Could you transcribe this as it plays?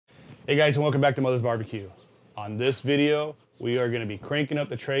Hey guys, and welcome back to Mother's Barbecue. On this video, we are going to be cranking up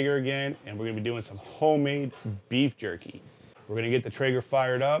the Traeger again, and we're going to be doing some homemade beef jerky. We're going to get the Traeger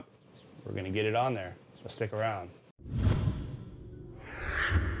fired up. We're going to get it on there. So stick around.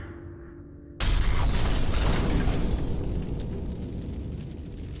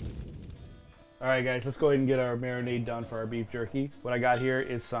 All right guys, let's go ahead and get our marinade done for our beef jerky. What I got here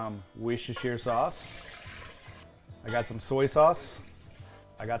is some Worcestershire sauce. I got some soy sauce.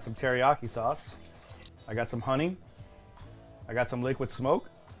 I got some teriyaki sauce. I got some honey. I got some liquid smoke,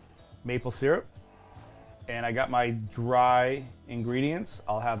 maple syrup, and I got my dry ingredients.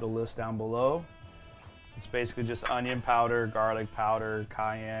 I'll have the list down below. It's basically just onion powder, garlic powder,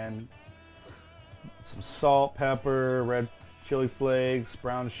 cayenne, some salt, pepper, red chili flakes,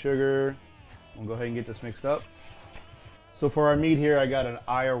 brown sugar. We'll go ahead and get this mixed up. So for our meat here, I got an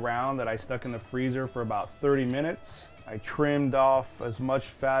eye round that I stuck in the freezer for about 30 minutes. I trimmed off as much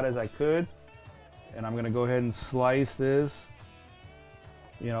fat as I could, and I'm gonna go ahead and slice this,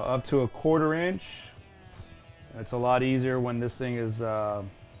 up to a 1/4 inch. It's a lot easier when this thing is, been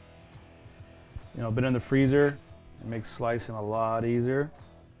in the freezer. It makes slicing a lot easier.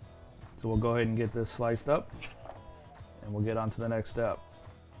 So we'll go ahead and get this sliced up, and we'll get on to the next step.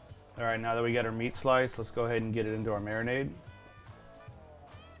 All right, now that we got our meat sliced, let's go ahead and get it into our marinade.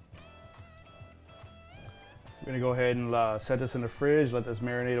 We're gonna go ahead and set this in the fridge, let this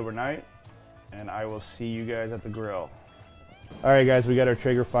marinate overnight, and I will see you guys at the grill. All right guys, we got our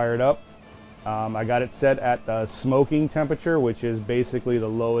Traeger fired up. I got it set at the smoking temperature, which is basically the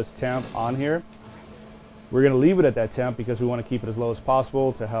lowest temp on here. We're gonna leave it at that temp because we wanna keep it as low as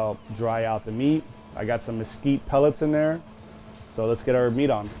possible to help dry out the meat. I got some mesquite pellets in there, so let's get our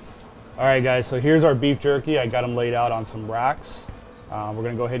meat on. All right guys, so here's our beef jerky. I got them laid out on some racks. We're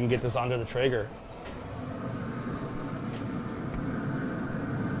gonna go ahead and get this onto the Traeger.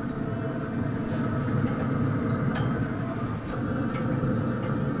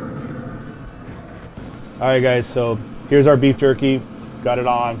 All right guys, so here's our beef jerky. It's got it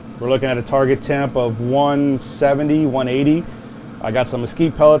on. We're looking at a target temp of 170, 180. I got some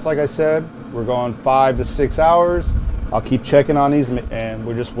mesquite pellets, like I said. We're going 5 to 6 hours. I'll keep checking on these, and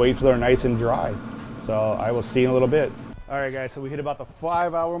we'll just wait till they're nice and dry. So I will see you in a little bit. All right guys, so we hit about the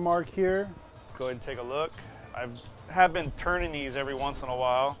 5-hour mark here. Let's go ahead and take a look. I have been turning these every once in a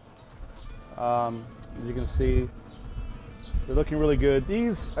while. As you can see, they're looking really good.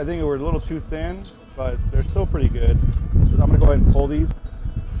 These, I think, were a little too thin, but they're still pretty good. I'm gonna go ahead and pull these.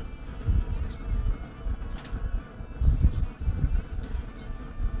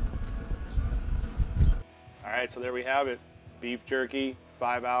 All right, so there we have it. Beef jerky,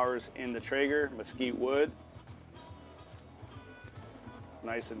 5 hours in the Traeger, mesquite wood.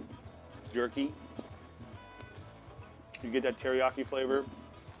 Nice and jerky. You get that teriyaki flavor.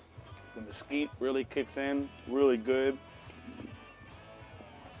 The mesquite really kicks in, really good.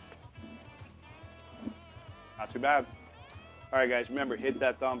 Not too bad. All right guys, remember, hit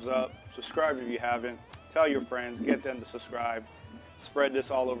that thumbs up, subscribe if you haven't, tell your friends, get them to subscribe, spread this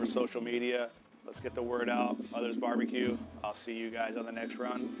all over social media. Let's get the word out. Mother's Barbecue. I'll see you guys on the next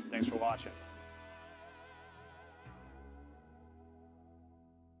run. Thanks for watching.